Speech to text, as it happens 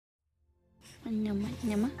Nyama,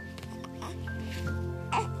 nyama.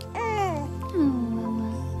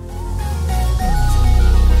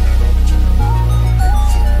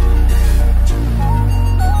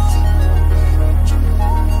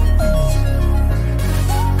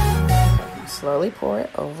 Slowly pour it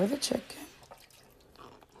over the chicken.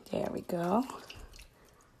 There we go.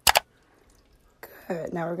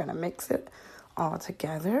 Good. Now we're going to mix it all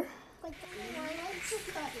together.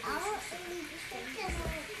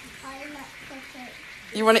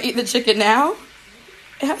 You want to eat the chicken now?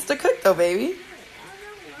 It has to cook though, baby.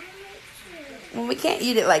 Well, we can't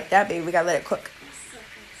eat it like that, baby. We got to let it cook.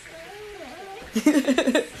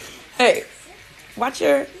 Hey, watch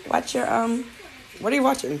your, what are you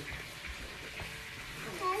watching?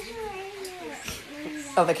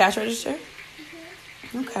 Oh, the cash register?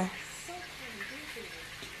 Okay.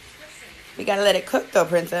 We gotta let it cook though,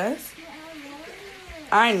 princess.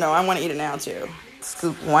 I know, I want to eat it now too.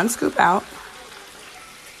 Scoop one scoop out.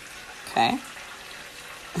 Okay.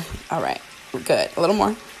 All right, we're good. A little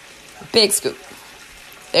more. Big scoop.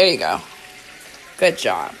 There you go. Good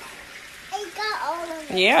job. I got all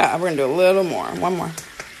of it. Yeah, we're gonna do a little more. One more.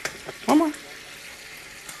 One more.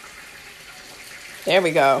 There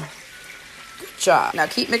we go. Good job. Now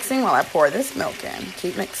keep mixing while I pour this milk in.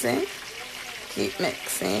 Keep mixing. Keep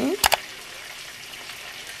mixing.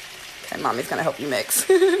 Okay, mommy's gonna help you mix.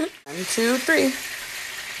 1, 2, 3.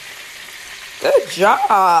 Good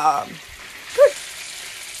job. Good.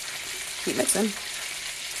 Keep mixing.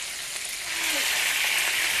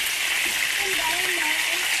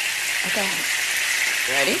 Okay.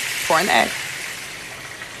 Ready? Pour in the egg.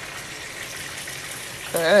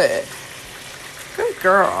 Good. Good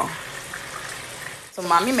girl. So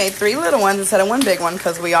mommy made 3 little ones instead of 1 big one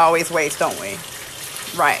because we always waste, don't we?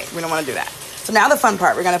 Right. We don't want to do that. So now the fun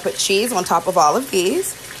part. We're going to put cheese on top of all of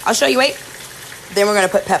these. I'll show you. Wait. Then we're going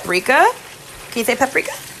to put paprika. Can you say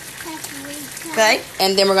paprika? Paprika. Okay.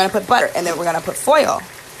 And then we're going to put butter. And then we're going to put foil.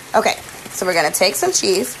 Okay. So we're going to take some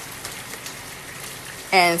cheese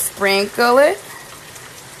and sprinkle it.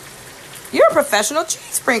 You're a professional cheese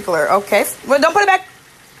sprinkler. Okay. Well, don't put it back.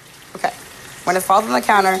 Okay. When it falls on the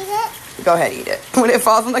counter, go ahead, eat it. When it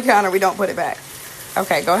falls on the counter, we don't put it back.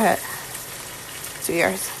 Okay, go ahead. Do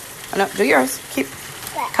yours. Oh, no, do yours.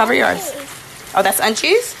 Cover yours. Oh, that's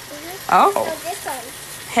uncheese? Oh. So this one.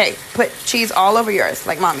 Hey, put cheese all over yours,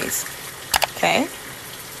 like mommy's. Okay.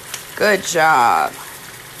 Good job.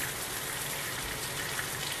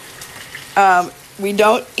 We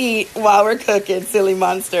don't eat while we're cooking, silly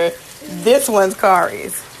monster. This one's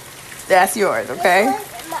Khari's. That's yours, okay?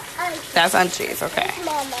 That's uncheese, okay.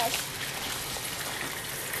 Mama's.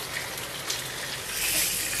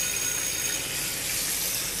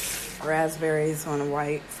 Raspberries on a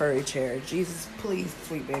white furry chair. Jesus, please,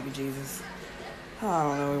 sweet baby Jesus. I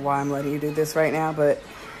don't know why I'm letting you do this right now, but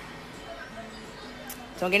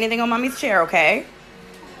don't get anything on mommy's chair, okay?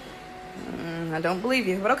 I don't believe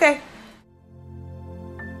you, but okay.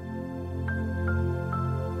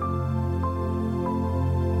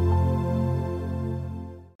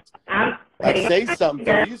 Like, say something.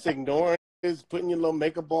 You just ignoring this, putting your little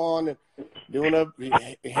makeup on and doing up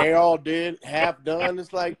hair all did, half done.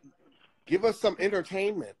 It's like, give us some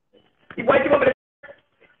entertainment. What you want me to?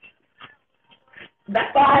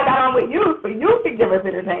 That's why I got on with you, so you can give us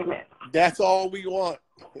entertainment. That's all we want.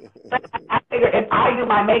 I figure if I do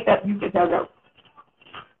my makeup, you can tell jokes.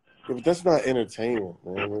 Yeah, but that's not entertainment,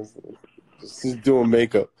 man. It's just doing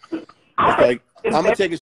makeup. It's like, I'm gonna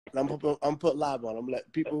take a. I'm gonna put live on. I'm gonna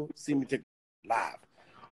let people see me take live.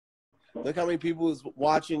 Look how many people is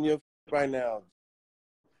watching you right now.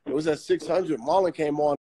 It was at 600. Marlon came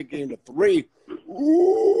on, game to 3.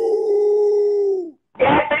 Ooh.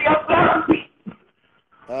 Yeah, yourself.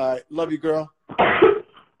 All right, love you, girl.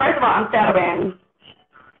 First of all, I'm shadow banned.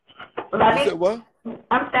 You said what?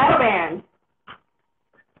 I'm shadow banned.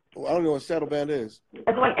 Well, I don't know what shadow band is.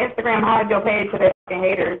 That's when Instagram hides your page for their fucking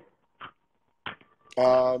haters.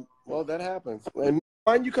 Well, that happens. And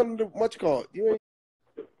why didn't you come to much call? You ain't.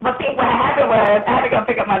 But see, what happened was I had to go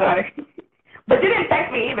pick up my daughter. But you didn't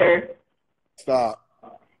text me either. Stop.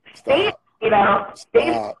 See, you know.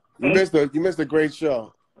 Stop. You missed a great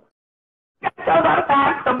show. Shows all the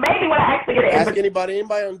time, so maybe when I actually get it. Ask anybody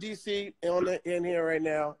on DC in here right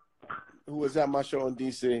now who was at my show in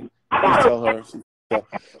DC. Please tell her.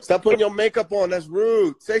 Stop putting your makeup on. That's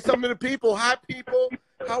rude. Say something to the people. Hi, people.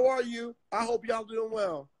 How are you? I hope y'all doing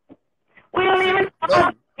well. We don't even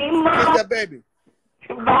know. Kiss that baby.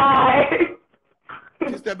 Bye.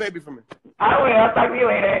 Kiss that baby for me. I will. I'll talk to you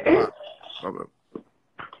later. Bye-bye.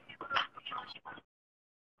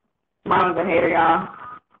 Mom's a hater, y'all.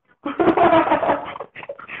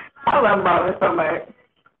 I love ballers so much.